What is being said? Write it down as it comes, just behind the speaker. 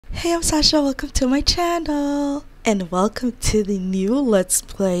Hey, I'm Sasha, welcome to my channel and welcome to the new Let's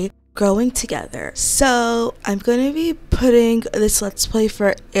Play Growing Together. So I'm going to be putting this Let's Play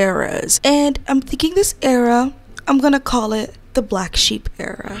for eras, and I'm thinking this era, I'm going to call it the Black Sheep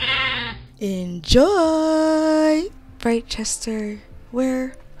era. Enjoy! Brightchester,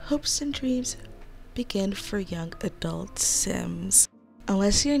 where hopes and dreams begin for young adult Sims.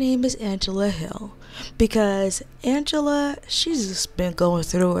 Unless your name is Angela Hill, because Angela, she's just been going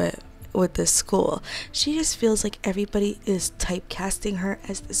through it with this school. She just feels like everybody is typecasting her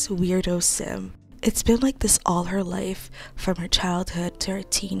as this weirdo sim. It's been like this all her life, from her childhood to her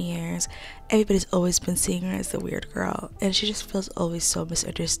teen years. Everybody's always been seeing her as the weird girl, and she just feels always so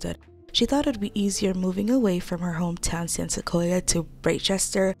misunderstood. She thought it'd be easier moving away from her hometown San Sequoia to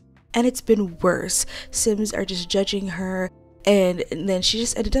Brightchester, and it's been worse. Sims are just judging her. And then she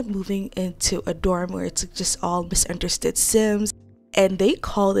just ended up moving into a dorm where it's just all misunderstood Sims, and they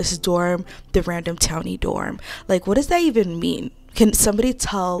call this dorm the random townie dorm. Like, what does that even mean? Can somebody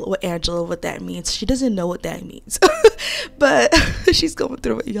tell what that means? She doesn't know what that means. But she's going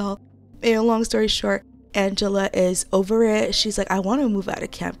through it, y'all. And long story short, Angela is over it. She's like, I want to move out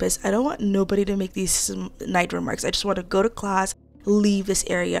of campus. I don't want nobody to make these night remarks. I just want to go to class, leave this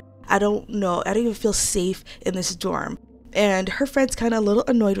area. I don't even feel safe in this dorm. And her friend's kind of a little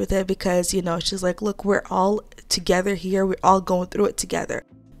annoyed with it because, you know, she's like, look, we're all together here. We're all going through it together.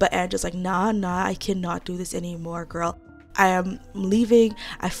 But Angela's like, nah, I cannot do this anymore, girl. I am leaving.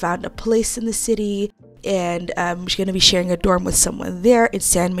 I found a place in the city, and she's going to be sharing a dorm with someone there in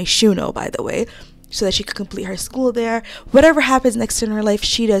San Myshuno, by the way, so that she could complete her school there. Whatever happens next in her life,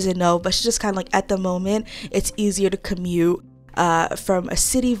 she doesn't know. But she's just kind of like, at the moment, it's easier to commute from a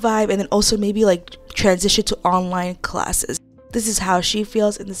city vibe, and then also maybe like transition to online classes. This is how she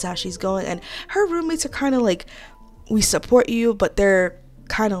feels, and this is how she's going. And her roommates are kind of like, we support you, but they're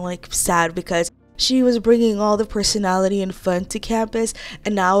kind of like sad because she was bringing all the personality and fun to campus,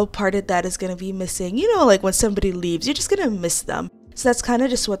 and now a part of that is going to be missing. You know, like when somebody leaves, you're just going to miss them. So that's kind of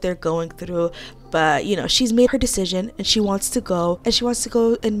just what they're going through. But you know, she's made her decision, and she wants to go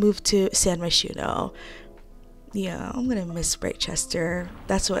and move to San Myshuno. Yeah, I'm gonna miss Brightchester.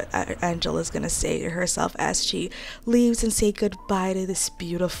 That's what Angela's gonna say to herself as she leaves and say goodbye to this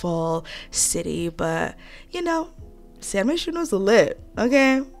beautiful city. But you know, San Myshuno's lit,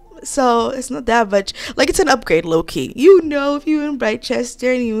 okay? So it's not that much. Like, it's an upgrade, low-key. You know, if you're in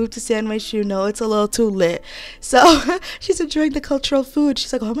Brightchester and you move to San Myshuno, it's a little too lit. So she's enjoying the cultural food.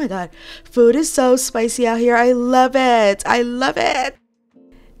 She's like, oh my god, food is so spicy out here. I love it. I love it.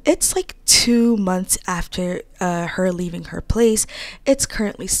 It's like 2 months after her leaving her place. It's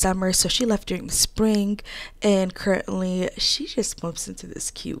currently summer, so she left during the spring, and currently she just bumps into this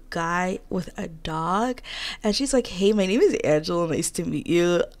cute guy with a dog, and she's like, hey, my name is Angela, nice to meet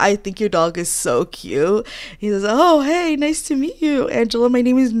you. I think your dog is so cute. He says, oh, hey, nice to meet you, Angela, my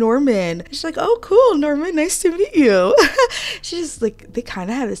name is Norman. She's like, oh, cool, Norman, nice to meet you. She's just like, they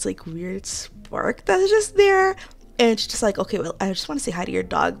kind of have this like weird spark that's just there. And she's just like, okay, well, I just want to say hi to your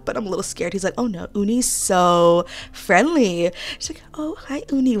dog, but I'm a little scared. He's like, oh no, Uni's so friendly. She's like, oh, hi,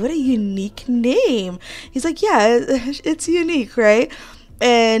 Uni, what a unique name. He's like, yeah, it's unique, right?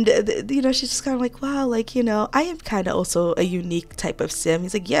 And, you know, she's just kind of like, wow, like, you know, I am kind of also a unique type of sim.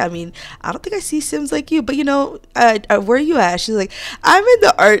 He's like, yeah, I mean, I don't think I see sims like you, but, you know, where are you at? She's like, I'm in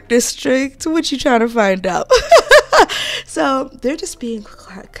the art district. What you trying to find out? So they're just being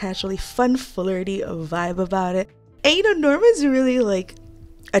casually fun, flirty vibe about it. And you know, Norman's really like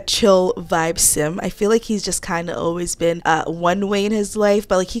a chill vibe sim. I feel like he's just kind of always been one way in his life,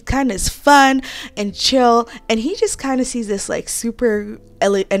 but like he kind of is fun and chill, and he just kind of sees this like super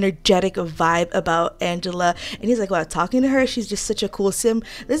energetic vibe about Angela, and he's like, wow, talking to her, she's just such a cool sim.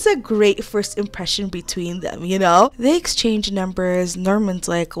 This is a great first impression between them, you know? They exchange numbers. Norman's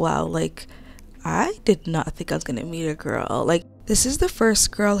like, wow, like I did not think I was gonna meet a girl. Like, this is the first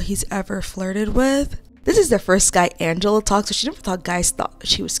girl he's ever flirted with. This is the first guy Angela talked to. She never thought guys thought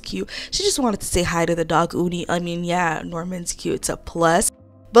she was cute. She just wanted to say hi to the dog, Uni. I mean, yeah, Norman's cute. It's a plus.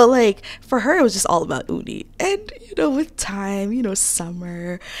 But like, for her, it was just all about Uni. And, you know, with time, you know,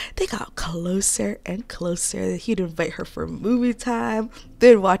 summer, they got closer and closer. He'd invite her for movie time.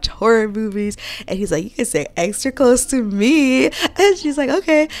 They'd watch horror movies. And he's like, you can stay extra close to me. And she's like,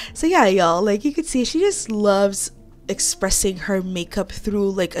 okay. So yeah, y'all, like, you can see she just loves expressing her makeup through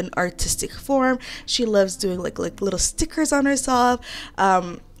like an artistic form. She loves doing like little stickers on herself.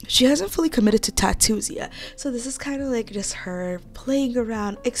 She hasn't fully committed to tattoos yet, so this is kind of like just her playing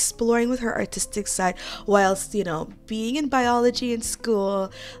around, exploring with her artistic side, whilst, you know, being in biology in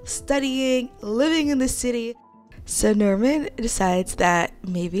school, studying, living in the city. So Norman decides that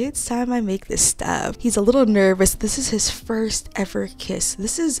maybe it's time I make this step. He's a little nervous. This is his first ever kiss.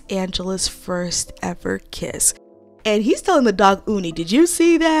 This is Angela's first ever kiss. And he's telling the dog, Uni, did you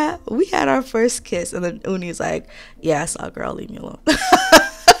see that? We had our first kiss. And then Uni's like, yeah, I saw, girl, leave me alone.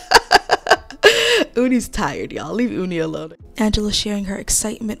 Uni's tired, y'all. Leave Uni alone. Angela sharing her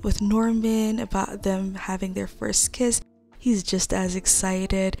excitement with Norman about them having their first kiss. He's just as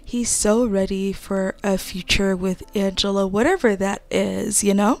excited. He's so ready for a future with Angela, whatever that is,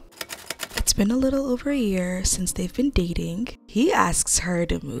 you know? It's been a little over a year since they've been dating. He asks her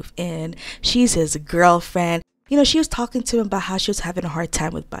to move in. She's his girlfriend. You know, she was talking to him about how she was having a hard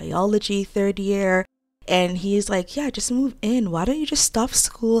time with biology third year. And he's like, yeah, just move in. Why don't you just stop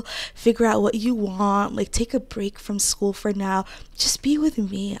school, figure out what you want, like take a break from school for now. Just be with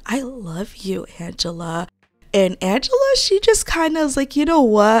me. I love you, Angela. And Angela, she just kind of was like, you know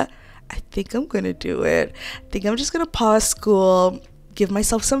what? I think I'm going to do it. I think I'm just going to pause school, give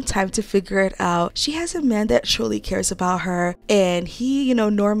myself some time to figure it out. She has a man that truly cares about her. And he, you know,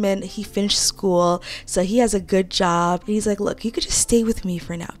 Norman, he finished school, so he has a good job. And he's like, look, you could just stay with me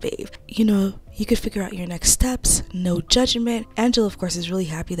for now, babe. You know, you could figure out your next steps, no judgment. Angela, of course, is really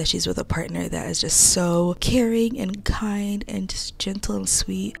happy that she's with a partner that is just so caring and kind and just gentle and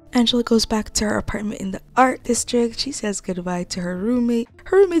sweet. Angela goes back to her apartment in the art district. She says goodbye to her roommate.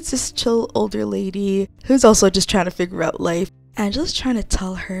 Her roommate's this chill older lady who's also just trying to figure out life. Angela's trying to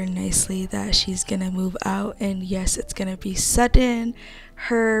tell her nicely that she's gonna move out, and yes, it's gonna be sudden.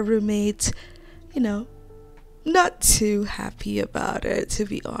 Her roommate, you know, not too happy about it, to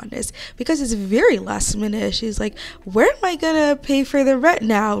be honest, because it's very last minute. She's like, where am I gonna pay for the rent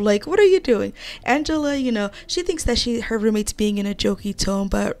now? Like, what are you doing? Angela, you know, she thinks that her roommate's being in a jokey tone,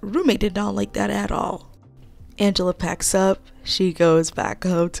 but roommate did not like that at all. Angela packs up, she goes back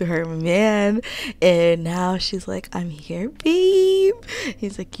home to her man, and now she's like, I'm here, babe.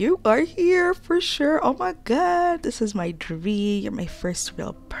 He's like, you are here for sure. Oh my god, this is my dream. You're my first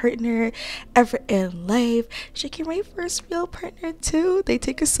real partner ever in life. She's like, you're my first real partner too. They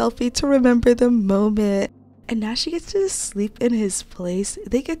take a selfie to remember the moment. And now she gets to sleep in his place.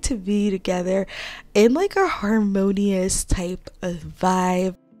 They get to be together in like a harmonious type of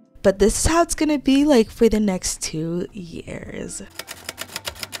vibe. But this is how it's gonna be like for the next 2 years.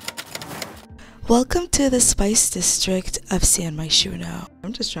 Welcome to the Spice District of San Myshuno.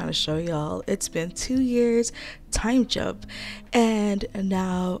 I'm just trying to show y'all, it's been 2 years, time jump. And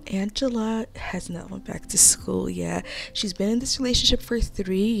now Angela has not went back to school yet. She's been in this relationship for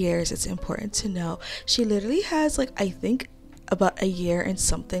 3 years. It's important to know. She literally has like, I think, about a year and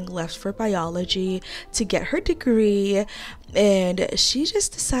something left for biology to get her degree, and she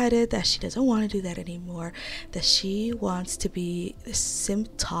just decided that she doesn't want to do that anymore, that she wants to be the sim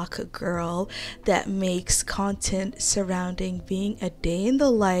talk girl that makes content surrounding being a day in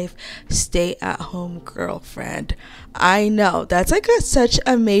the life stay at home girlfriend. I know that's like such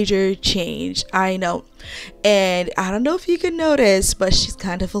a major change, I know, and I don't know if you can notice, but she's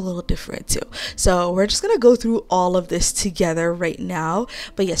kind of a little different too. So we're just gonna go through all of this together right now.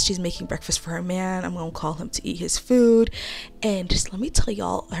 But yes, she's making breakfast for her man. I'm gonna call him to eat his food, and just let me tell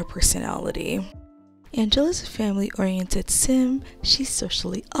y'all her personality. Angela's a family-oriented sim. She's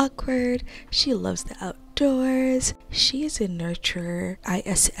socially awkward. She loves the outdoors. She is a nurturer,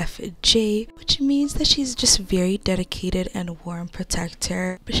 ISFJ, which means that she's just very dedicated and warm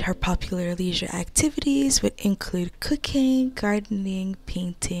protector. Her popular leisure activities would include cooking, gardening,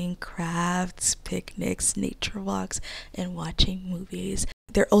 painting, crafts, picnics, nature walks, and watching movies.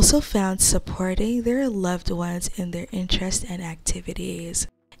 They're also found supporting their loved ones in their interests and activities.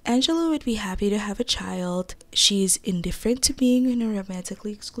 Angela would be happy to have a child. She's indifferent to being in a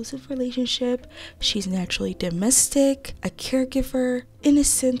romantically exclusive relationship. She's naturally domestic, a caregiver,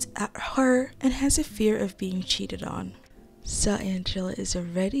 innocent at heart, and has a fear of being cheated on. So Angela is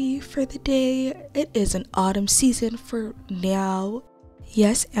ready for the day. It is an autumn season for now.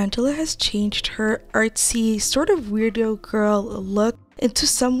 Yes, Angela has changed her artsy, sort of weirdo girl look into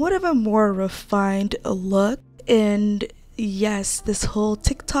somewhat of a more refined look. And yes, this whole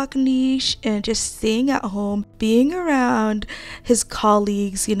TikTok niche and just staying at home, being around his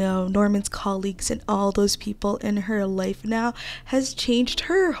colleagues, you know, Norman's colleagues and all those people in her life now has changed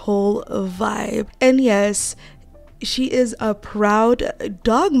her whole vibe. And yes, she is a proud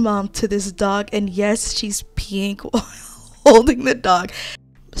dog mom to this dog, and yes, she's peeing while holding the dog.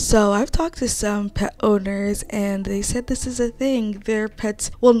 So I've talked to some pet owners, and they said this is a thing. Their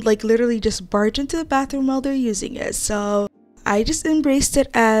pets will like literally just barge into the bathroom while they're using it. So I just embraced it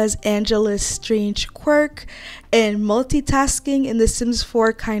as Angela's strange quirk and multitasking in The Sims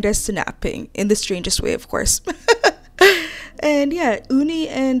 4 kinda snapping, in the strangest way, of course. And yeah, Uni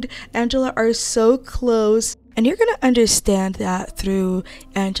and Angela are so close. And you're gonna understand that through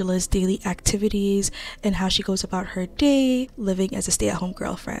Angela's daily activities and how she goes about her day living as a stay-at-home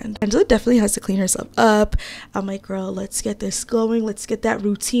girlfriend. Angela definitely has to clean herself up. I'm like, girl, let's get this going. Let's get that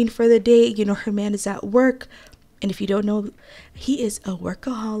routine for the day. You know, her man is at work. And if you don't know, he is a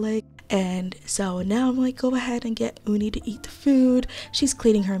workaholic. And so now I'm like, go ahead and get Uni to eat the food. She's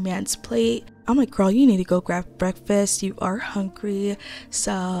cleaning her man's plate. I'm like, girl, you need to go grab breakfast. You are hungry.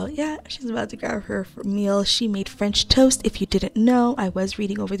 So yeah, she's about to grab her meal. She made French toast. If you didn't know, I was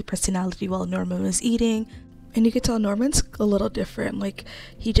reading over the personality while Norman was eating. And you could tell Norman's a little different. Like,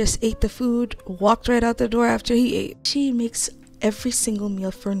 he just ate the food, walked right out the door after he ate. She makes every single meal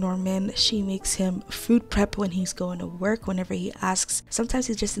for Norman. She makes him food prep when he's going to work, whenever he asks. Sometimes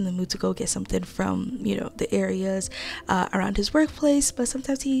he's just in the mood to go get something from, you know, the areas around his workplace, but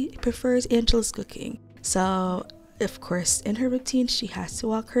sometimes he prefers Angela's cooking. So of course, in her routine, she has to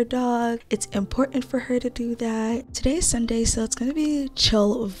walk her dog. It's important for her to do that. Today is Sunday, so it's gonna be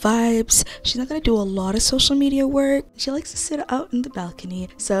chill vibes. She's not gonna do a lot of social media work. She likes to sit out in the balcony,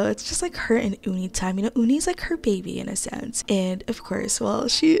 so it's just like her and Uni time. You know, Uni's like her baby in a sense. And of course, while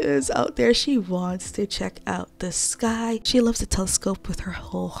she is out there, she wants to check out the sky. She loves the telescope with her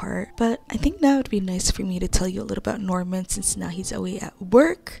whole heart. But I think now it'd be nice for me to tell you a little about Norman, since now he's away at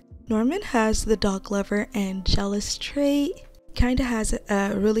work. Norman has the dog lover and jealous trait. Kinda has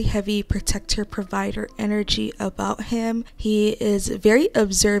a really heavy protector provider energy about him. He is very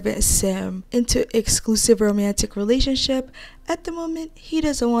observant sim, into exclusive romantic relationship. At the moment, he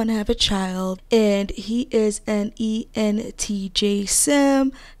doesn't want to have a child, and he is an ENTJ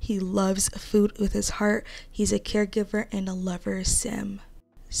sim. He loves food with his heart. He's a caregiver and a lover sim.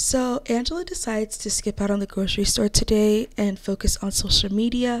 So Angela decides to skip out on the grocery store today and focus on social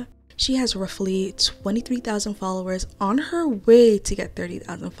media. She has roughly 23,000 followers, on her way to get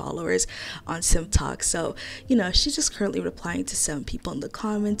 30,000 followers on SimTalk. So, you know, she's just currently replying to some people in the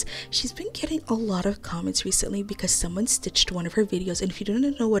comments. She's been getting a lot of comments recently because someone stitched one of her videos. And if you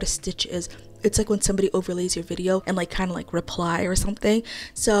don't know what a stitch is, it's like when somebody overlays your video and like kind of like reply or something.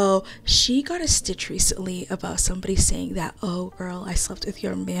 So she got a stitch recently about somebody saying that, "Oh girl, I slept with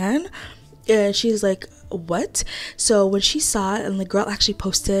your man." And she's like, what? So when she saw it, and the girl actually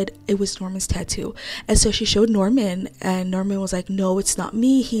posted, it was Norman's tattoo. And so she showed Norman, and Norman was like, no, it's not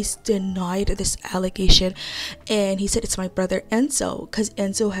me. He's denied this allegation. And he said, it's my brother Enzo, because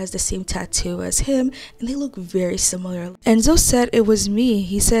Enzo has the same tattoo as him, and they look very similar. Enzo said it was me.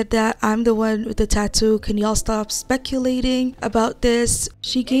 He said that I'm the one with the tattoo. Can y'all stop speculating about this?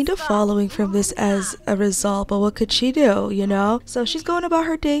 She gained a following from this as a result, but what could she do, you know? So she's going about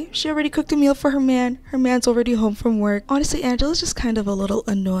her day. She already cooked a meal for her man. Her man's already home from work. Honestly, Angela's just kind of a little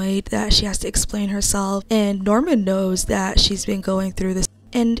annoyed that she has to explain herself, and Norman knows that she's been going through this,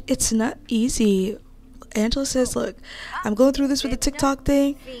 and it's not easy. Angela says, look, I'm going through this with the TikTok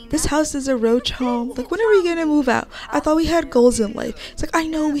thing. This house is a roach home. Like, when are we gonna move out? I thought we had goals in life. It's like, I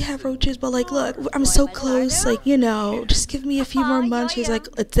know we have roaches, but like, look, I'm so close. Like, you know, just give me a few more months. She's like,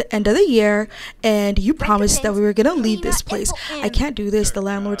 it's the end of the year, and you promised that we were gonna leave this place. I can't do this. The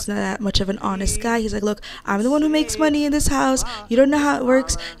landlord's not that much of an honest guy. He's like, look, I'm the one who makes money in this house. You don't know how it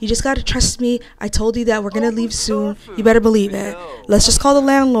works. You just gotta trust me. I told you that we're gonna leave soon. You better believe it. Let's just call the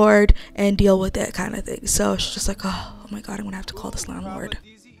landlord and deal with it, kind of thing. So she's just like, oh my god, I'm gonna have to call this landlord.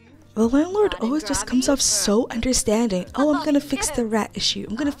 The landlord always just comes off so understanding. Oh, I'm gonna fix the rat issue.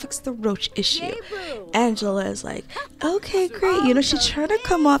 I'm gonna fix the roach issue. Angela is like, okay, great. You know, she's trying to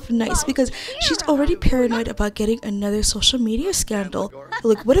come off nice because she's already paranoid about getting another social media scandal.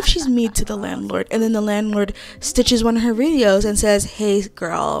 Like, what if she's mean to the landlord, and then the landlord stitches one of her videos and says, hey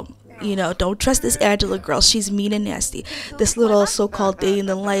girl, you know, don't trust this Angela girl. She's mean and nasty. This little so-called day in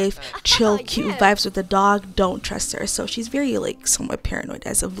the life, chill, cute vibes with the dog, don't trust her. So she's very, like, somewhat paranoid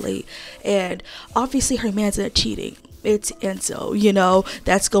as of late. And obviously her man's not cheating. It's Enzo, you know,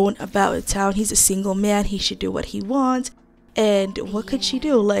 that's going about town. He's a single man. He should do what he wants. And what could she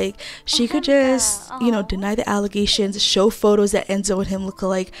do? Like, she could just, you know, deny the allegations, show photos that Enzo and him look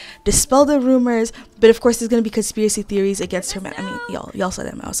alike, dispel the rumors. But of course, there's gonna be conspiracy theories against her man. I mean, y'all saw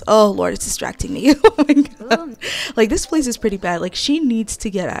that mouse. Oh Lord, it's distracting me. Oh my god. Like, this place is pretty bad. Like, she needs to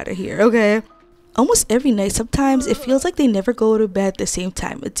get out of here, okay? Almost every night, sometimes it feels like they never go to bed at the same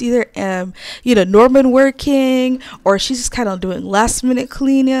time. It's either you know, Norman working, or she's just kind of doing last minute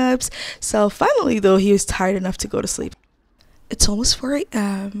cleanups. So finally though, he was tired enough to go to sleep. It's almost 4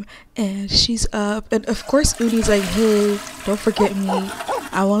 a.m. and she's up, and of course Uni's like, hey, don't forget me.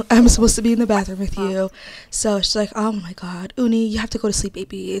 I'm supposed to be in the bathroom with you. So she's like, oh my god, Uni, you have to go to sleep,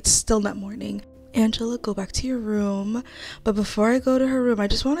 baby. It's still not morning. Angela, go back to your room. But before I go to her room, I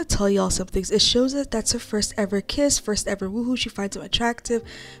just want to tell y'all some things. It shows that that's her first ever kiss, first ever woohoo. She finds him attractive.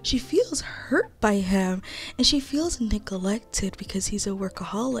 She feels hurt by him, and she feels neglected because he's a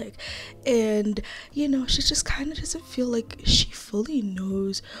workaholic. And you know, she just kind of doesn't feel like she fully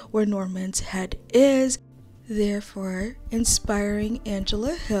knows where Norman's head is, therefore inspiring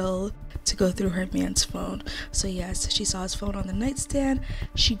Angela Hill to go through her man's phone. So yes, she saw his phone on the nightstand,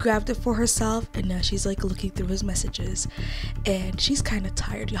 she grabbed it for herself, and now she's like looking through his messages, and she's kind of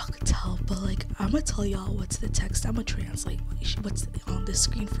tired, y'all could tell, but like I'm gonna tell y'all what's the text. I'm gonna translate what's on the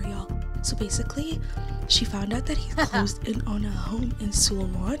screen for y'all. So basically, she found out that he closed in on a home in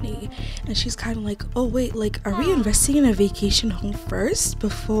Sulawesi, and she's kind of like, oh wait, like are we investing in a vacation home first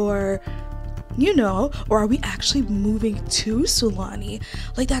before, you know, or are we actually moving to Sulawesi?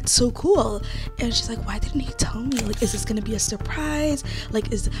 Like that's so cool. And she's like, why didn't he tell me? Like, is this gonna be a surprise? Like,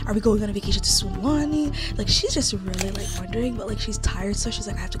 are we going on a vacation to Sulawesi? Like, she's just really like wondering, but like she's tired, so she's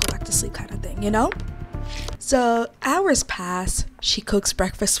like, I have to go back to sleep kind of thing, you know? So hours pass, she cooks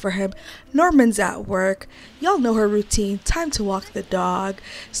breakfast for him. Norman's at work. Y'all know her routine, time to walk the dog.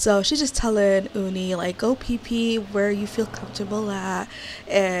 So she's just telling Uni like, go pee pee where you feel comfortable at.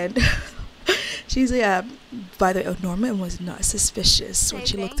 And she's like, by the way, Norman was not suspicious when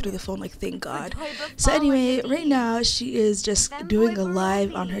she looked through the phone, like, thank God. So anyway, right now she is just doing a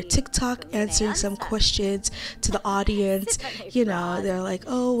live on her TikTok, answering some questions to the audience. You know, they're like,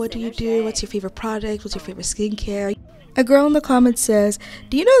 oh, what do you do? What's your favorite product? What's your favorite skincare? A girl in the comments says,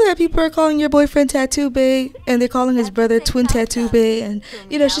 do you know that people are calling your boyfriend Tattoo Bay, and they're calling his brother Twin Tattoo Bay? And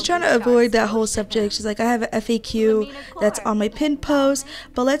you know, she's trying to avoid that whole subject. She's like, I have an FAQ that's on my pinned post,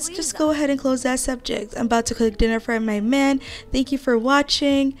 but let's just go ahead and close that subject. I'm about to cook dinner for my man. Thank you for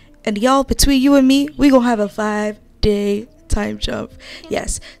watching, and y'all, between you and me, we gonna have a 5-day time jump.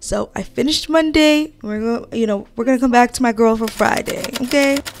 Yes, so I finished Monday. We're gonna come back to my girl for Friday,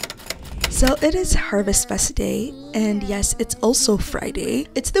 okay? So it is Harvest Fest Day, and yes, it's also Friday.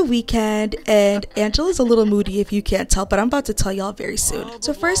 It's the weekend, and Angela's a little moody if you can't tell, but I'm about to tell y'all very soon.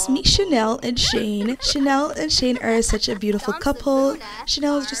 So first, meet Chanel and Shane. Chanel and Shane are such a beautiful couple.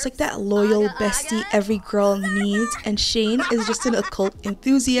 Chanel is just like that loyal bestie every girl needs, and Shane is just an occult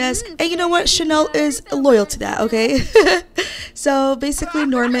enthusiast. And you know what? Chanel is loyal to that, okay? So basically,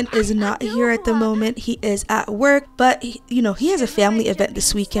 Norman is not here at the moment. He is at work, but he has a family event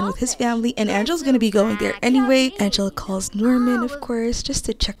this weekend with his family, and Angela's gonna be going there anyway. Angela calls Norman, of course, just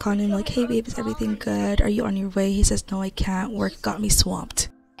to check on him, like, hey babe, is everything good? Are you on your way? He says, no, I can't. Work got me swamped.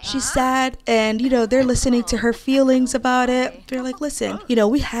 She's sad, and they're listening to her feelings about it. They're like, listen,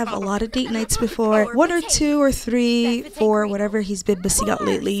 we have a lot of date nights before, 1 or 2 or 3, 4, whatever he's been missing out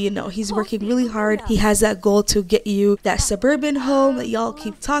lately. He's working really hard. He has that goal to get you that suburban home that y'all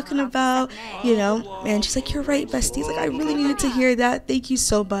keep talking about, and she's like, you're right, bestie. He's like, I really needed to hear that. Thank you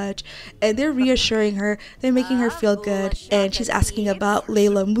so much. And they're reassuring her. They're making her feel good, and she's asking about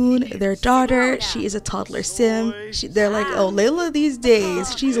Layla Moon, their daughter. She is a toddler sim. They're like, oh, Layla these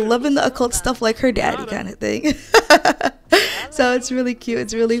days, she's loving the occult stuff like her daddy kind of thing. So it's really cute.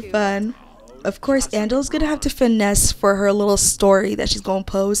 It's really fun. Of course, Angela's gonna have to finesse for her little story that she's gonna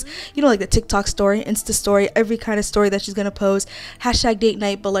post. Like the TikTok story, Insta story, every kind of story that she's gonna post. Hashtag date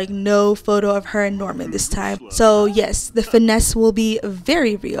night, but like no photo of her and Norman this time. So yes, the finesse will be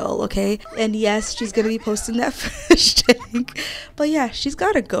very real, okay? And yes, she's gonna be posting that fish tank. But yeah, she's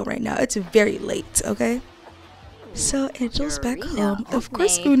gotta go right now. It's very late, okay? So Angela's back home. Of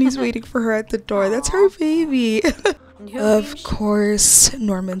course, Uni's waiting for her at the door. That's her baby. Of course,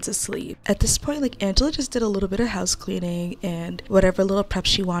 Norman's asleep. At this point, like, Angela just did a little bit of house cleaning and whatever little prep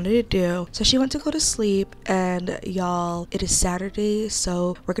she wanted to do. So she went to go to sleep, and y'all, it is Saturday,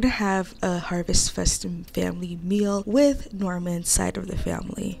 so we're gonna have a Harvest Fest family meal with Norman's side of the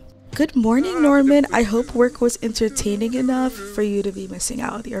family. Good morning, Norman. I hope work was entertaining enough for you to be missing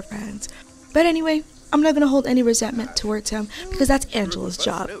out with your friends. But anyway, I'm not gonna hold any resentment towards him because that's Angela's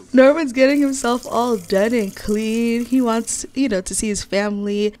job. Norman's getting himself all done and clean. He wants, to see his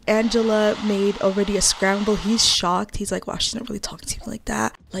family. Angela made already a scramble. He's shocked. He's like, wow, she's not really talking to me like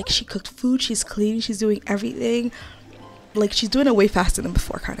that. Like, she cooked food, she's cleaning, she's doing everything. like she's doing it way faster than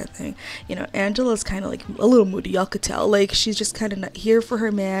before kind of thing. You know, Angela's kind of like a little moody, y'all could tell. Like she's just kind of not here for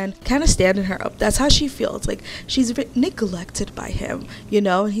her man, kind of standing her up. That's how she feels. Like she's neglected by him, you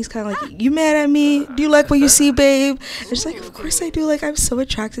know. And he's kind of like, you mad at me? Do you like what you see, babe? And she's like, of course I do. Like I'm so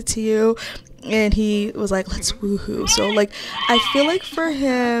attracted to you. And he was like, let's woohoo. So like I feel like for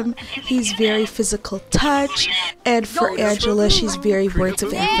him, he's very physical touch, and for Angela, she's very words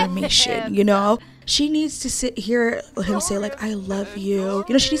of affirmation, you know. She needs to hear him say like, I love you.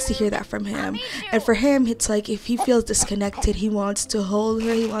 You know, she needs to hear that from him. And for him, it's like if he feels disconnected, he wants to hold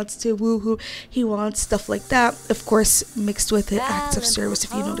her, he wants to woohoo, he wants stuff like that. Of course, mixed with it, acts of service.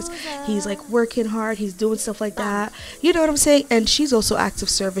 If you notice, he's like working hard, he's doing stuff like that. You know what I'm saying? And she's also acts of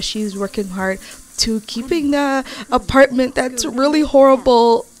service. She's working hard to keeping the apartment that's really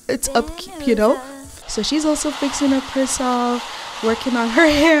horrible, it's upkeep, you know. So she's also fixing up herself, working on her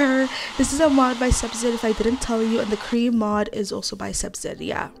hair. This is a mod by Subzid, if I didn't tell you, and the cream mod is also by Subzid.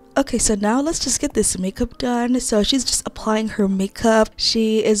 Yeah. Okay, so now let's just get this makeup done. So she's just applying her makeup.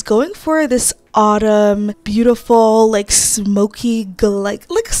 She is going for this autumn beautiful, like smoky, like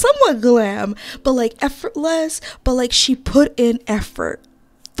somewhat glam, but like effortless, but like she put in effort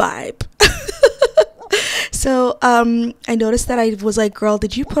vibe. So I noticed that I was like, girl,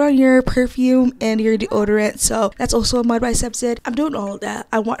 did you put on your perfume and your deodorant? So that's also a mod by Subzid. I'm doing all of that.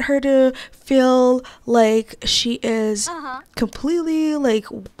 I want her to feel like she is completely like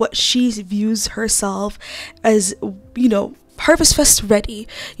what she views herself as, you know, Harvest Fest ready.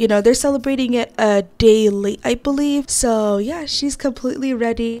 You know, they're celebrating it a day late, I believe. So yeah, she's completely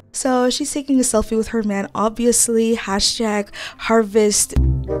ready. So she's taking a selfie with her man, obviously. Hashtag Harvest.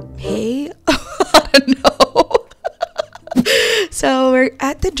 Hey, I don't know. So we're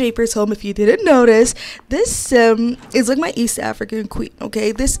at the Draper's home. If you didn't notice, this is like my East African queen.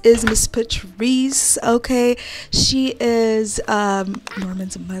 Okay, this is Miss Patrice. Okay, she is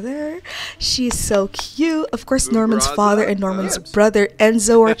Norman's mother. She's so cute. Of course, Norman's father and Norman's brother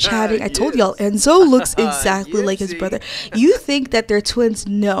Enzo are chatting. I told y'all, Enzo looks exactly like his brother. You think that they're twins?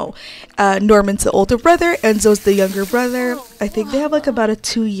 No. Norman's the older brother, Enzo's the younger brother. I think they have like about a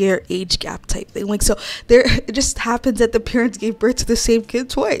 2-year age gap type thing. Like, so there, it just happens that the parents gave birth to the same kid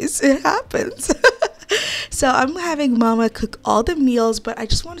twice. It happens. So I'm having mama cook all the meals, but I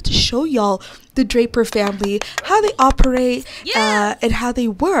just wanted to show y'all the Draper family, how they operate, and how they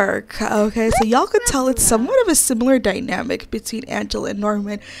work. Okay, so y'all could tell it's somewhat of a similar dynamic between Angela and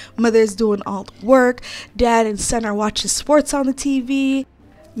Norman. Mother's doing all the work, dad and son are watching sports on the TV.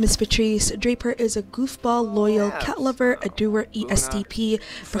 Miss Patrice Draper is a goofball, loyal, cat lover, a doer, ESTP,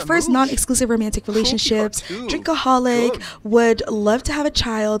 prefers non-exclusive romantic relationships, drinkaholic, would love to have a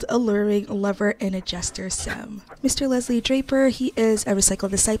child, alluring, lover, and a jester sim. Mr. Leslie Draper, he is a recycled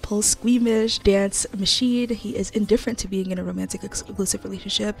disciple, squeamish, dance machine. He is indifferent to being in a romantic exclusive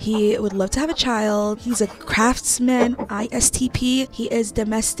relationship. He would love to have a child. He's a craftsman, ISTP. He is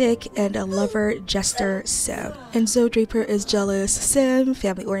domestic and a lover, jester, sim. Enzo Draper is jealous, sim,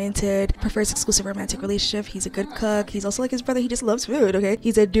 family oriented, prefers exclusive romantic relationship. He's a good cook. He's also like his brother. He just loves food. Okay,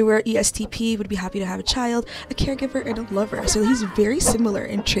 he's a doer, ESTP, would be happy to have a child, a caregiver, and a lover. So he's very similar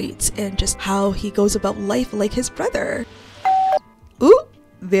in traits and just how he goes about life like his brother. Ooh,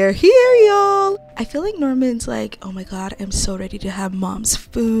 they're here, y'all. I feel like Norman's like, oh my god, I'm so ready to have mom's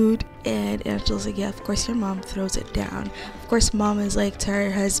food. And Angela's like, yeah, of course your mom throws it down. Of course mom is like to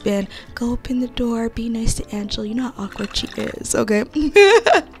her husband, go open the door, be nice to Angela, you know how awkward she is. Okay.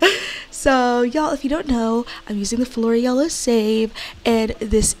 So y'all, if you don't know, I'm using the Floriella Save, and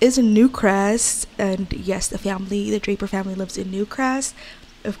this is a Newcrest. And yes, the Draper family lives in Newcrest.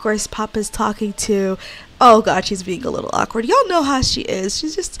 Of course, Papa's talking to, oh god, she's being a little awkward. Y'all know how she is.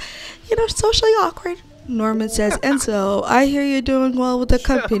 She's just, you know, socially awkward. Norman says, Enzo, I hear you're doing well with the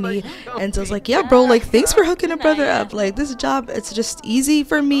company. Enzo's like, yeah, bro, like, thanks for hooking a brother up. Like, this job, it's just easy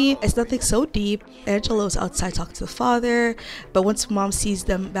for me. It's nothing so deep. Angelo's outside talking to the father. But once mom sees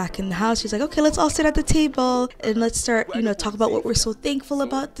them back in the house, she's like, okay, let's all sit at the table and let's start, you know, talk about what we're so thankful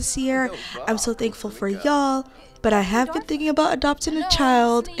about this year. I'm so thankful for y'all. But I have been thinking about adopting a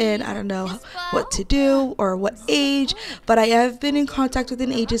child, and I don't know what to do or what age, but I have been in contact with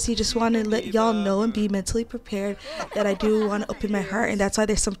an agency. Just want to let y'all know and be mentally prepared that I do want to open my heart, and that's why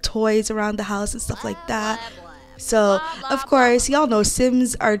there's some toys around the house and stuff like that. So, of course, y'all know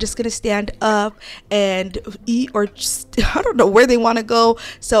Sims are just going to stand up and eat, or just, I don't know where they want to go.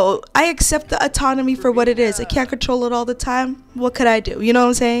 So I accept the autonomy for what it is. I can't control it all the time. What could I do? You know what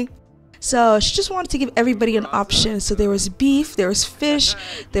I'm saying? So she just wanted to give everybody an option. So there was beef, there was fish,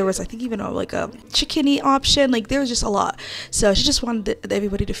 there was I think even like a chickeny option. Like there was just a lot. So she just wanted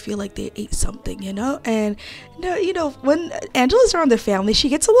everybody to feel like they ate something, you know. And you know, when Angela's around the family, she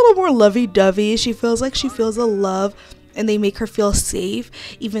gets a little more lovey-dovey. She feels like she feels the love, and they make her feel safe,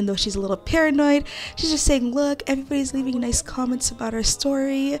 even though she's a little paranoid. She's just saying, look, everybody's leaving nice comments about our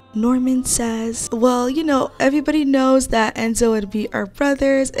story. Norman says, well, you know, everybody knows that Enzo and me are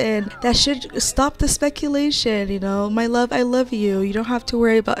brothers, and that should stop the speculation, you know. My love, I love you. You don't have to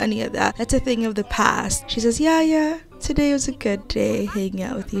worry about any of that. That's a thing of the past. She says, yeah. Today was a good day hanging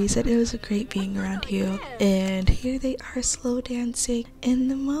out with you. He said it was great being around you. And here they are slow dancing in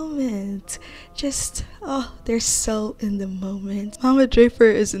the moment. Just, oh, they're so in the moment. Mama Draper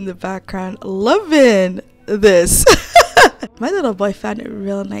is in the background loving this. My little boy found it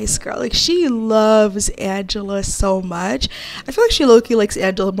real nice, girl. Like, she loves Angela so much. I feel like she low-key likes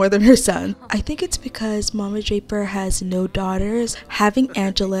Angela more than her son. I think it's because Mama Draper has no daughters. Having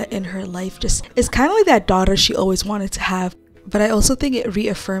Angela in her life just is kind of like that daughter she always wanted to have. But I also think it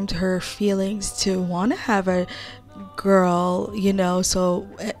reaffirmed her feelings to want to have a girl, you know. So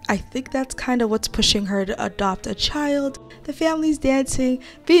I think that's kind of what's pushing her to adopt a child. The family's dancing,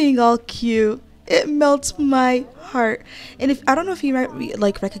 being all cute. It melts my heart. And if I don't know if you might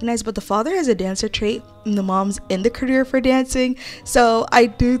like recognize, but the father has a dancer trait and the mom's in the career for dancing. So I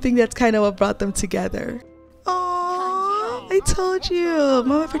do think that's kind of what brought them together. Oh, I told you,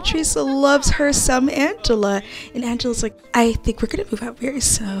 Mama Patricia loves her son Angela, and Angela's like, I think we're gonna move out very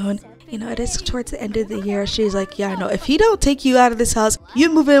soon. You know, it is towards the end of the year. She's like, yeah, no, if he don't take you out of this house, you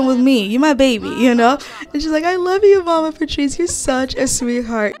move in with me. You my baby, you know. And she's like, I love you, Mama Patrice. You're such a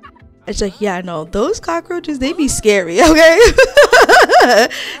sweetheart. It's like, yeah, no, those cockroaches, they be scary, okay?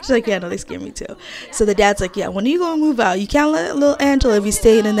 She's like, yeah, no, they scare me too. So the dad's like, yeah, when are you gonna move out? You can't let little Angela be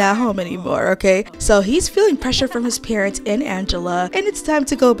staying in that home anymore, okay? So he's feeling pressure from his parents and Angela, and it's time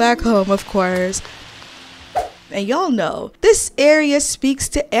to go back home, of course. And y'all know, this area speaks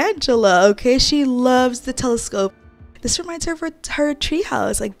to Angela, okay? She loves the telescope. This reminds her of her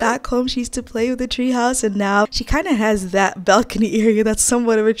treehouse. Like back home, she used to play with the treehouse, and now she kind of has that balcony area that's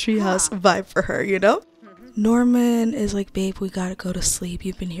somewhat of a treehouse vibe for her, you know? Norman is like, babe, we gotta go to sleep.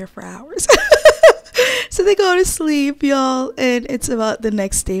 You've been here for hours. So they go to sleep, y'all, and it's about the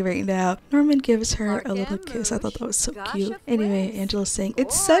next day right now. Norman gives her a little kiss. I thought that was so cute. Anyway, Angela's saying,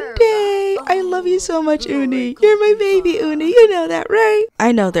 it's Sunday. I love you so much, Uni. You're my baby, Uni. You know that, right?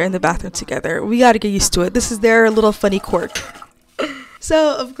 I know they're in the bathroom together. We gotta get used to it. This is their little funny quirk.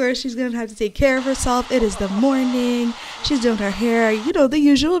 So, of course, she's gonna have to take care of herself. It is the morning. She's doing her hair. You know, the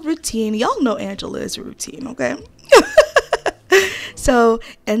usual routine. Y'all know Angela is a routine, okay? So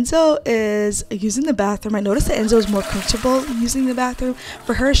Enzo is using the bathroom. I noticed that Enzo is more comfortable using the bathroom.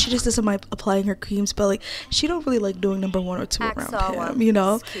 For her, she just doesn't mind applying her creams, but like she don't really like doing number 1 or 2 around him, you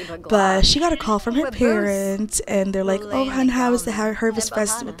know. But she got a call from her parents, and they're like, "Oh, hun, how was the Harvest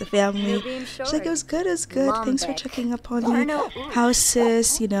Fest with the family?" She's like, "It was good, it was good. Thanks for checking up on me. How's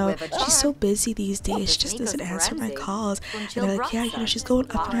sis? You know, she's so busy these days. She just doesn't answer my calls." And they're like, "Yeah, you know, she's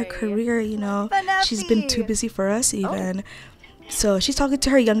going up in her career. You know, she's been too busy for us even." So she's talking to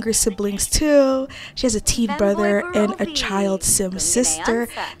her younger siblings too. She has a teen brother and a child sim sister.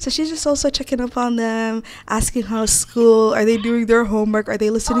 So she's just also checking up on them, asking how's school, are they doing their homework, are they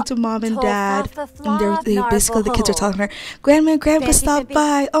listening to mom and dad? And they basically, the kids are telling her, Grandma and Grandpa stopped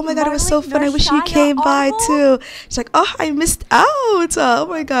by. Oh my god, it was so fun. I wish you came by too. She's like, oh, I missed out. Oh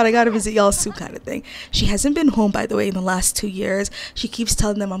my god, I gotta visit y'all soon kind of thing. She hasn't been home, by the way, in the last 2 years. She keeps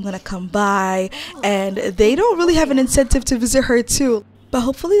telling them, I'm gonna come by. And they don't really have an incentive to visit her too, but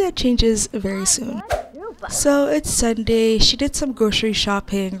hopefully that changes very soon. So it's Sunday. She did some grocery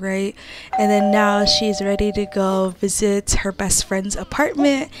shopping, right? And then now she's ready to go visit her best friend's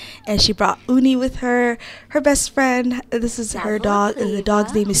apartment, and she brought Uni with her. Her best friend, this is her dog, and the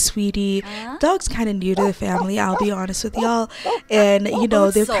dog's name is Sweetie. Dog's kind of new to the family, I'll be honest with y'all. And you know,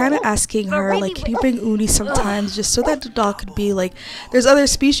 they're kind of asking her like, can you bring Uni sometimes, just so that the dog could be like, there's other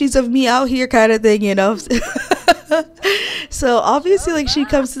species of me out here kind of thing, you know. So obviously, like, she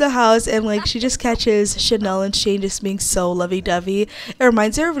comes to the house and like she just catches Chanel and Shane just being so lovey-dovey. It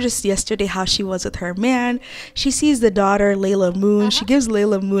reminds her of just yesterday how she was with her man. She sees the daughter Layla Moon. She gives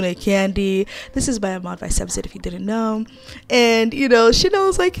Layla Moon a candy. This is by Ahmad by Sebzit, if you didn't know. And you know,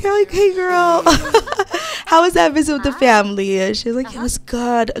 Chanel's like, hey girl, how was that visit with the family? And she's like, it was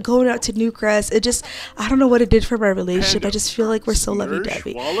good. Going out to Newcrest, it just, I don't know what it did for my relationship. I just feel like we're so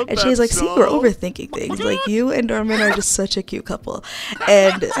lovey-dovey. And she's like, see, we're overthinking things. Like, you and Norman are just such a cute couple.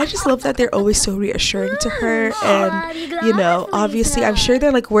 And I just love that they're always so reassuring to her. And, you know, obviously, I'm sure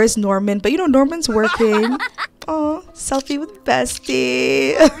they're like, where's Norman? But, you know, Norman's working. Oh, selfie with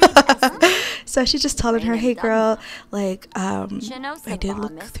bestie. So she's just telling her, hey girl, like, I did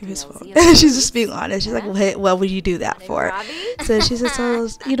look through his phone. She's just being honest. She's like, hey, what would you do that for? So she says, oh,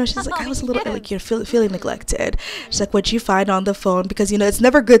 you know, she's like, I was a little, like, you're feeling neglected. She's like, what'd you find on the phone? Because, you know, it's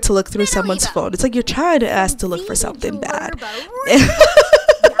never good to look through someone's phone. It's like you're trying to ask to look for something bad.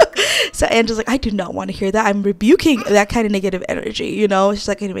 So Angela's like, I do not want to hear that. I'm rebuking that kind of negative energy, you know? She's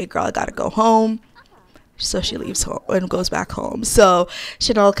like, anyway, girl, I gotta go home. So she leaves home and goes back home. So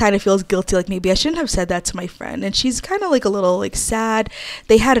Chanel kind of feels guilty, like maybe I shouldn't have said that to my friend. And she's kind of like a little like sad.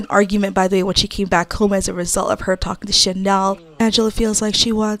 They had an argument, by the way, when she came back home as a result of her talking to Chanel. Angela feels like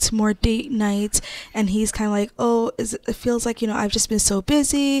she wants more date nights, and he's kind of like, oh, it feels like, you know, I've just been so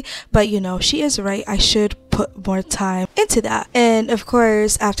busy. But, you know, she is right. I should put more time into that. And of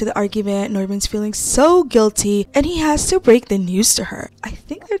course, after the argument, Norman's feeling so guilty and he has to break the news to her. I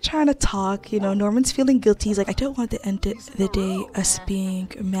think they're trying to talk, you know, Norman's feeling guilty. He's like, I don't want to end the day us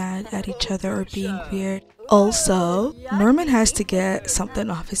being mad at each other or being weird. Also, Norman has to get something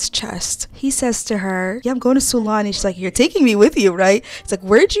off his chest. He says to her, yeah, I'm going to Sulani. She's like, you're taking me with you, right? He's like,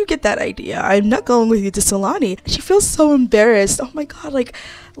 where'd you get that idea? I'm not going with you to Sulani. She feels so embarrassed. Oh my God, like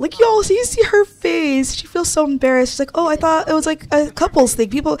y'all, so you see her face. She feels so embarrassed. She's like, oh, I thought it was like a couples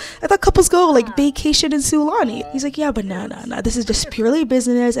thing. I thought couples go like vacation in Sulani. He's like, yeah, but no. This is just purely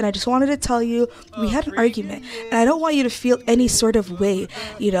business, and I just wanted to tell you we had an argument, and I don't want you to feel any sort of way,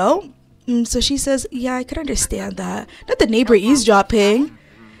 you know? So she says, yeah, I could understand that. Not the neighbor eavesdropping.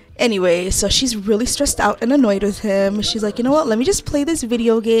 Anyway, so she's really stressed out and annoyed with him. She's like, you know what? Let me just play this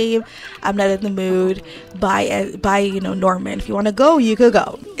video game. I'm not in the mood. Bye, you know, Norman. If you want to go, you could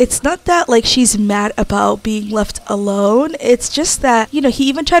go. It's not that, like, she's mad about being left alone. It's just that, you know, he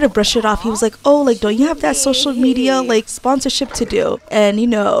even tried to brush it off. He was like, oh, like, don't you have that social media, like, sponsorship to do? And, you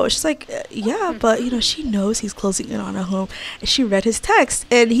know, she's like, yeah, but, you know, she knows he's closing in on her home. And she read his text,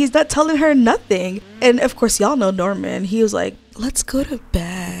 and he's not telling her nothing. And, of course, y'all know Norman. He was like, let's go to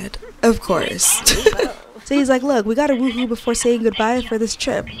bed. Of course. So he's like, look, we gotta woohoo before saying goodbye for this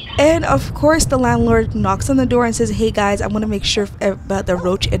trip. And of course the landlord knocks on the door and says, hey guys, I want to make sure about the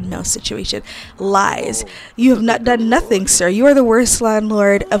roach and mouse situation. Lies. You have not done nothing, sir. You are the worst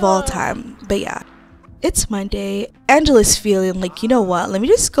landlord of all time. But yeah, it's Monday. Angela's feeling like, you know what, let me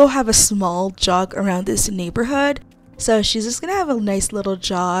just go have a small jog around this neighborhood. So she's just gonna have a nice little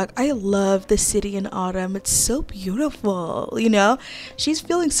jog. I love the city in autumn. It's so beautiful, you know? She's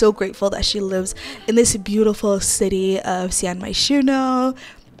feeling so grateful that she lives in this beautiful city of San Myshuno.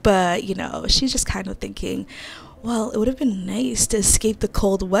 But, you know, she's just kind of thinking, well, it would have been nice to escape the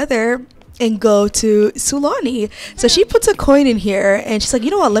cold weather and go to Sulani. So she puts a coin in here and she's like, you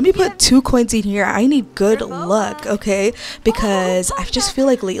know what, let me put 2 coins in here. I need good luck, okay? Because I just feel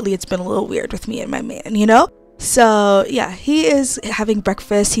like lately it's been a little weird with me and my man, you know? So yeah, he is having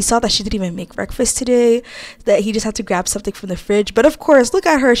breakfast. He saw that she didn't even make breakfast today, that he just had to grab something from the fridge. But of course, look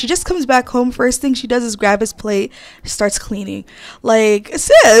at her. She just comes back home. First thing she does is grab his plate, starts cleaning. Like,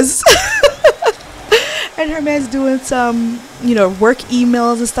 sis. And her man's doing some, you know, work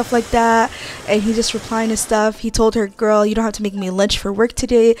emails and stuff like that, and he's just replying to stuff. He told her, girl, you don't have to make me lunch for work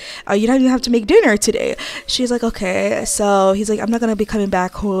today. You don't even have to make dinner today. She's like, okay. So he's like, I'm not gonna be coming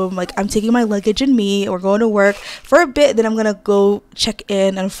back home. Like, I'm taking my luggage and me. We're going to work for a bit, then I'm gonna go check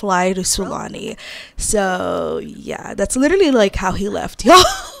in and fly to Sulani. So yeah, that's literally like how he left, y'all.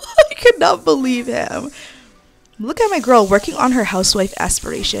 I could not believe him. Look at my girl working on her housewife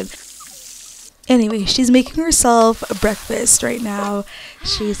aspiration. Anyway, she's making herself breakfast right now.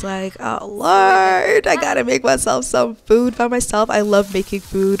 She's like, oh Lord, I gotta make myself some food by myself. I love making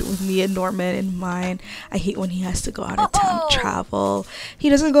food with me and Norman in mind. I hate when he has to go out of town, travel. He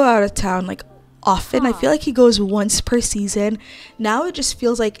doesn't go out of town like often. I feel like he goes once per season. Now it just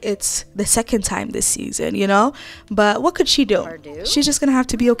feels like it's the second time this season, you know? But what could she do? She's just gonna have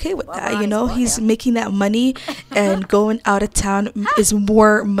to be okay with that, you know? He's making that money, and going out of town is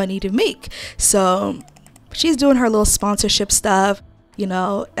more money to make. So she's doing her little sponsorship stuff, you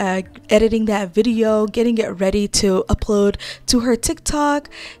know, editing that video, getting it ready to upload to her TikTok.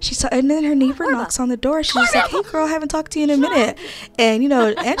 And then her neighbor knocks on the door. She's just like, hey girl, I haven't talked to you in a minute. And you know,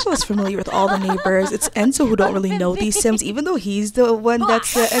 Angela's familiar with all the neighbors. It's Enzo who don't really know these Sims, even though he's the one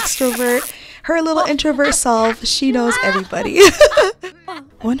that's the extrovert. Her little introvert self, she knows everybody.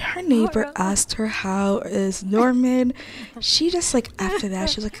 When her neighbor asked her how is Norman, she just like after that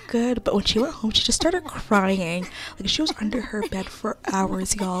she was like good, but when she went home she just started crying. Like she was under her bed for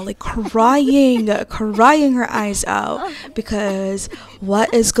hours, y'all, like crying her eyes out because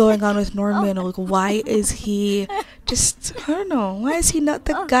what is going on with Norman? Like why is he just, I don't know, why is he not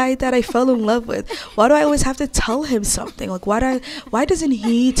the guy that I fell in love with? Why do I always have to tell him something? Like why doesn't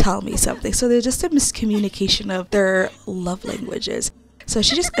he tell me something? So there's just a miscommunication of their love languages. So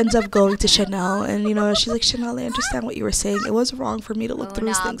she just ends up going to Chanel, and you know, she's like, Chanel, I understand what you were saying. It was wrong for me to look through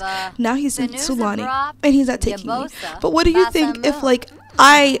his things. Now he's in Sulani and he's not taking me. But what do you think if like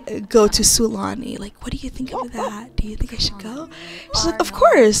I go to Sulani? Like, what do you think of that? Do you think I should go? She's like, of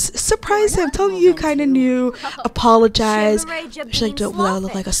course. Surprise him. Tell me you kind of knew. Apologize. She's like, do I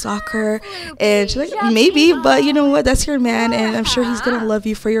look like a stalker? And she's like, maybe, but you know what? That's your man, and I'm sure he's gonna love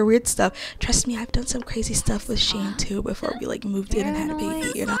you for your weird stuff. Trust me, I've done some crazy stuff with Shane too before we like moved in and had a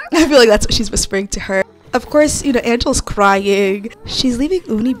baby. You know, I feel like that's what she's whispering to her. Of course, you know, Angela's crying. She's leaving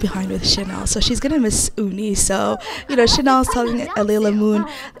Uni behind with Chanel, so she's gonna miss Uni. So, you know, Chanel's telling Layla Moon,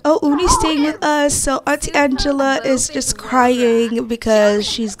 oh, Uni's staying with us. So Auntie Angela is just crying because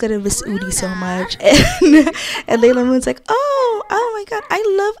she's gonna miss Uni so much. And Layla Moon's like, oh my God,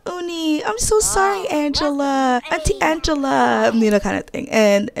 I love Uni. I'm so sorry, Angela. Auntie Angela, you know, kind of thing.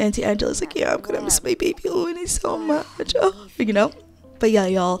 And Auntie Angela's like, yeah, I'm gonna miss my baby Uni so much. Oh, you know. But yeah,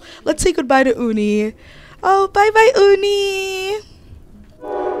 y'all, let's say goodbye to Uni. Oh, bye-bye, Uni.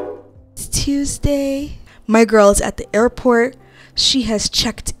 It's Tuesday. My girl is at the airport. She has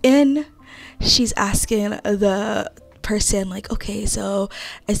checked in. She's asking the person, like, okay, so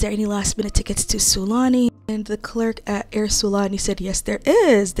is there any last-minute tickets to Sulani? And the clerk at Air Sulani said, yes, there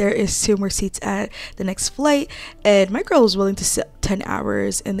is. There is 2 more seats at the next flight. And my girl was willing to sit 10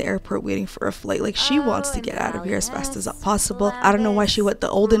 hours in the airport waiting for a flight. Like, she wants to get out of here as fast as possible. I don't know why she went the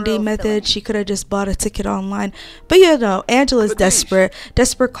olden day method. She could have just bought a ticket online. But you know, Angela's desperate.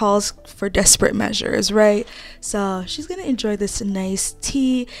 Desperate calls for desperate measures, right? So she's gonna enjoy this nice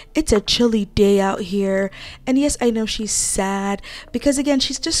tea. It's a chilly day out here. And yes, I know she's sad because again,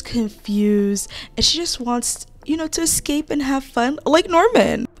 she's just confused and she just wants, you know, to escape and have fun like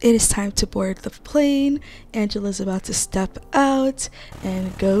Norman. It is time to board the plane. Angela's about to step out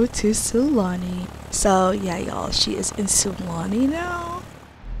and go to Sulani. So yeah, y'all, she is in Sulani now.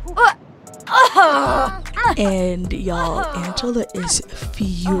 And y'all, Angela is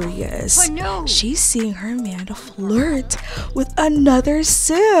furious. She's seeing her man flirt with another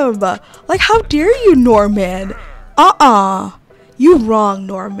sim. Like, how dare you, Norman? You wrong,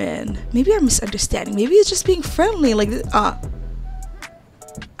 Norman. Maybe I'm misunderstanding. Maybe it's just being friendly. Like,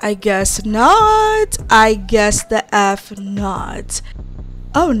 I guess not. I guess the F not.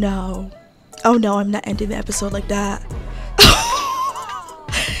 Oh no. Oh no, I'm not ending the episode like that.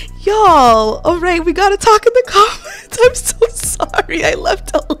 Y'all, alright, we gotta talk in the comments. I'm so sorry I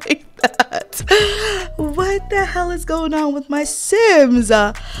left it like that. What the hell is going on with my Sims?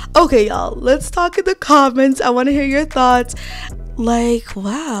 Okay, y'all, let's talk in the comments. I want to hear your thoughts. Like,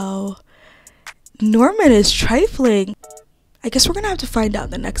 wow, Norman is trifling. I guess we're gonna have to find out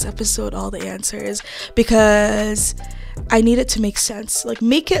in the next episode all the answers because I need it to make sense. Like,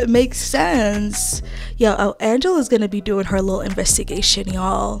 make it make sense. Yo, oh, Angela's gonna be doing her little investigation,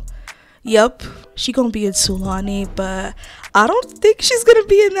 y'all. Yep, she gonna be in Sulani, but I don't think she's gonna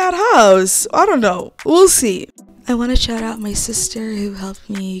be in that house. I don't know. We'll see. I want to shout out my sister who helped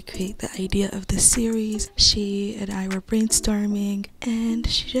me create the idea of this series. She and I were brainstorming and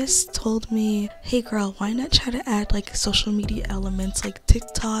she just told me, hey girl, why not try to add like social media elements like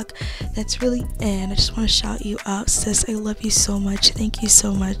TikTok? That's really in. I just want to shout you out, sis. I love you so much. Thank you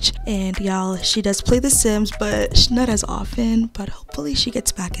so much. And y'all, she does play The Sims, but not as often, but hopefully she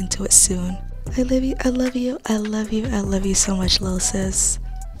gets back into it soon. I love you. I love you. I love you. I love you so much, little sis.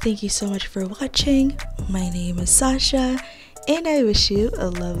 Thank you so much for watching. My name is Sasha, and I wish you a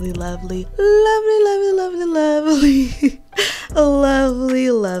lovely, lovely, lovely, lovely, lovely, lovely, lovely,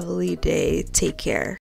 lovely day. Take care.